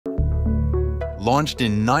launched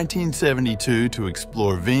in 1972 to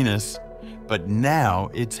explore Venus, but now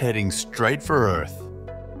it's heading straight for Earth.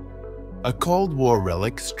 A Cold War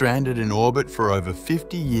relic stranded in orbit for over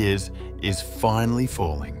 50 years is finally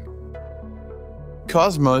falling.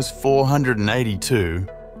 Kosmos 482,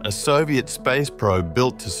 a Soviet space probe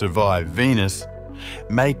built to survive Venus,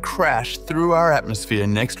 may crash through our atmosphere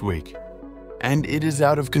next week, and it is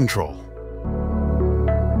out of control.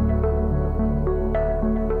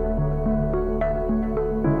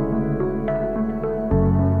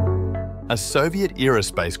 A Soviet-era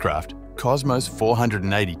spacecraft, Kosmos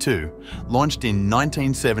 482, launched in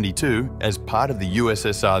 1972 as part of the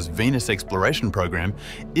USSR's Venus exploration program,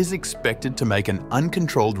 is expected to make an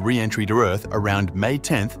uncontrolled re-entry to Earth around May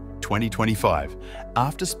 10, 2025,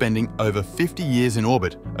 after spending over 50 years in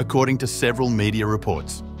orbit, according to several media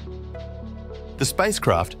reports. The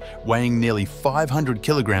spacecraft, weighing nearly 500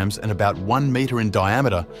 kilograms and about 1 meter in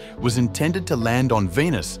diameter, was intended to land on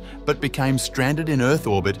Venus, but became stranded in Earth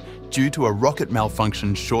orbit due to a rocket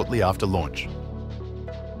malfunction shortly after launch.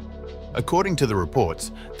 According to the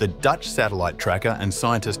reports, the Dutch satellite tracker and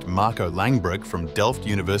scientist Marco Langbroek from Delft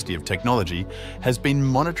University of Technology has been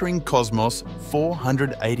monitoring Kosmos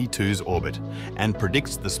 482's orbit and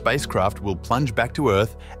predicts the spacecraft will plunge back to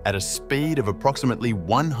Earth at a speed of approximately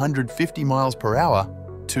 150 miles per hour,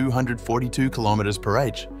 242 kilometers per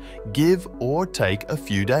h, give or take a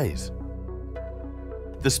few days.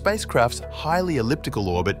 The spacecraft's highly elliptical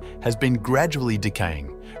orbit has been gradually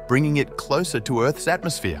decaying, bringing it closer to Earth's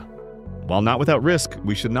atmosphere. While not without risk,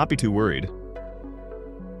 we should not be too worried.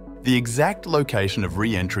 The exact location of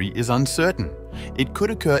re-entry is uncertain. It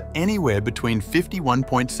could occur anywhere between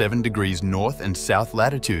 51.7 degrees north and south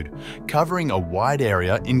latitude, covering a wide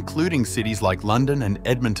area including cities like London and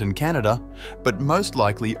Edmonton, Canada, but most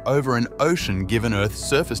likely over an ocean given Earth's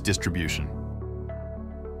surface distribution.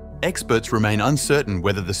 Experts remain uncertain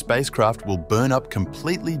whether the spacecraft will burn up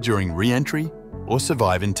completely during re-entry or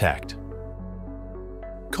survive intact.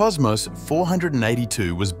 Kosmos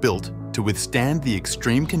 482 was built to withstand the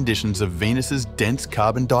extreme conditions of Venus's dense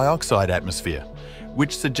carbon dioxide atmosphere,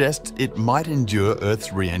 which suggests it might endure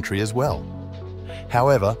Earth's re-entry as well.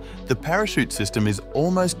 However, the parachute system is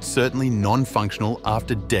almost certainly non-functional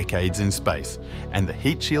after decades in space, and the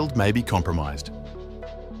heat shield may be compromised.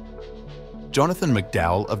 Jonathan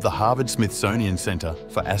McDowell of the Harvard-Smithsonian Center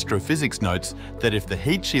for Astrophysics notes that if the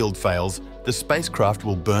heat shield fails, the spacecraft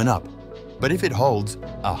will burn up. But if it holds,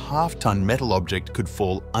 a half-ton metal object could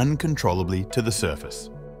fall uncontrollably to the surface.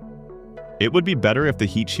 It would be better if the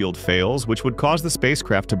heat shield fails, which would cause the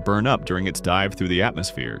spacecraft to burn up during its dive through the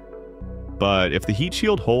atmosphere. But if the heat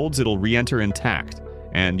shield holds, it'll re-enter intact,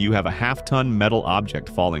 and you have a half-ton metal object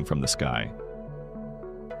falling from the sky.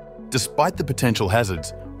 Despite the potential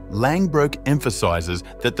hazards, Langbroek emphasizes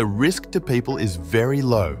that the risk to people is very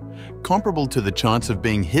low, comparable to the chance of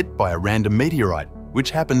being hit by a random meteorite,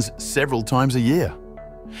 which happens several times a year.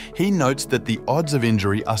 He notes that the odds of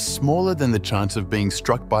injury are smaller than the chance of being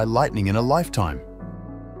struck by lightning in a lifetime.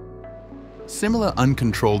 Similar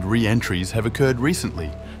uncontrolled re-entries have occurred recently,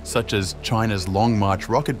 such as China's Long March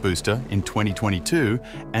rocket booster in 2022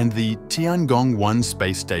 and the Tiangong-1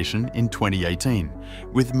 space station in 2018,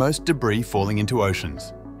 with most debris falling into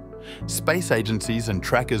oceans. Space agencies and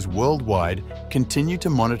trackers worldwide continue to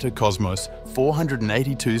monitor Kosmos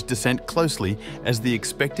 482's descent closely as the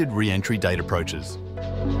expected re-entry date approaches.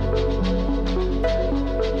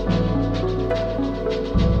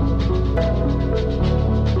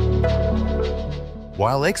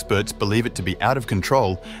 While experts believe it to be out of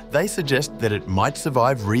control, they suggest that it might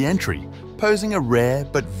survive re-entry, posing a rare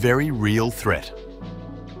but very real threat.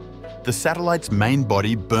 The satellite's main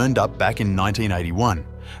body burned up back in 1981,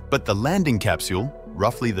 but the landing capsule,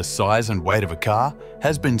 roughly the size and weight of a car,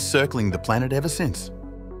 has been circling the planet ever since.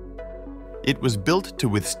 It was built to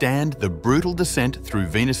withstand the brutal descent through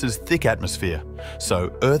Venus's thick atmosphere,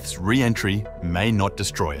 so Earth's re-entry may not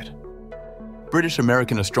destroy it.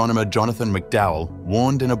 British-American astronomer Jonathan McDowell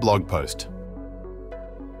warned in a blog post.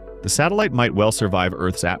 The satellite might well survive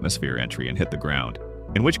Earth's atmosphere entry and hit the ground,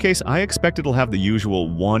 in which case I expect it'll have the usual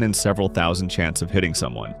 1 in several thousand chance of hitting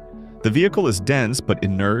someone. The vehicle is dense but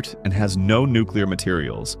inert and has no nuclear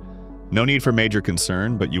materials. No need for major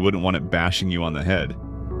concern, but you wouldn't want it bashing you on the head.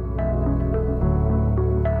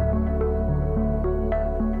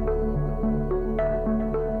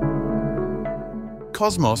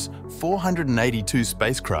 Kosmos 482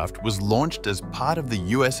 spacecraft was launched as part of the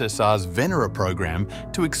USSR's Venera program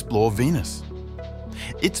to explore Venus.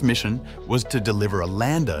 Its mission was to deliver a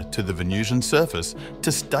lander to the Venusian surface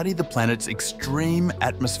to study the planet's extreme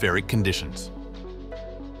atmospheric conditions.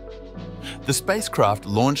 The The spacecraft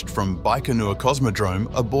launched from Baikonur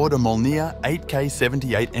Cosmodrome aboard a Molniya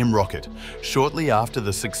 8K78M rocket shortly after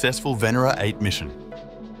the successful Venera 8 mission.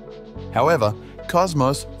 However,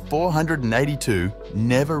 Kosmos 482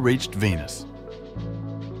 never reached Venus.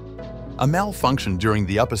 A malfunction during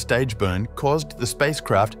the upper stage burn caused the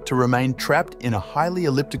spacecraft to remain trapped in a highly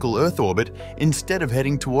elliptical Earth orbit instead of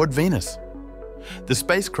heading toward Venus. The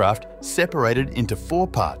spacecraft separated into 4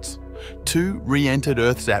 parts. 2 re-entered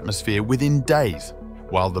Earth's atmosphere within days,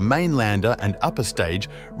 while the main lander and upper stage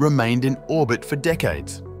remained in orbit for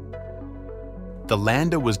decades. The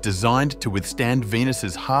lander was designed to withstand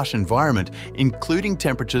Venus's harsh environment, including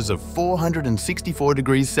temperatures of 464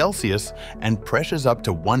 degrees Celsius and pressures up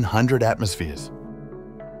to 100 atmospheres.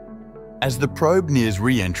 As the probe nears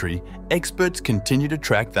re-entry, experts continue to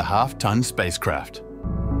track the half-ton spacecraft.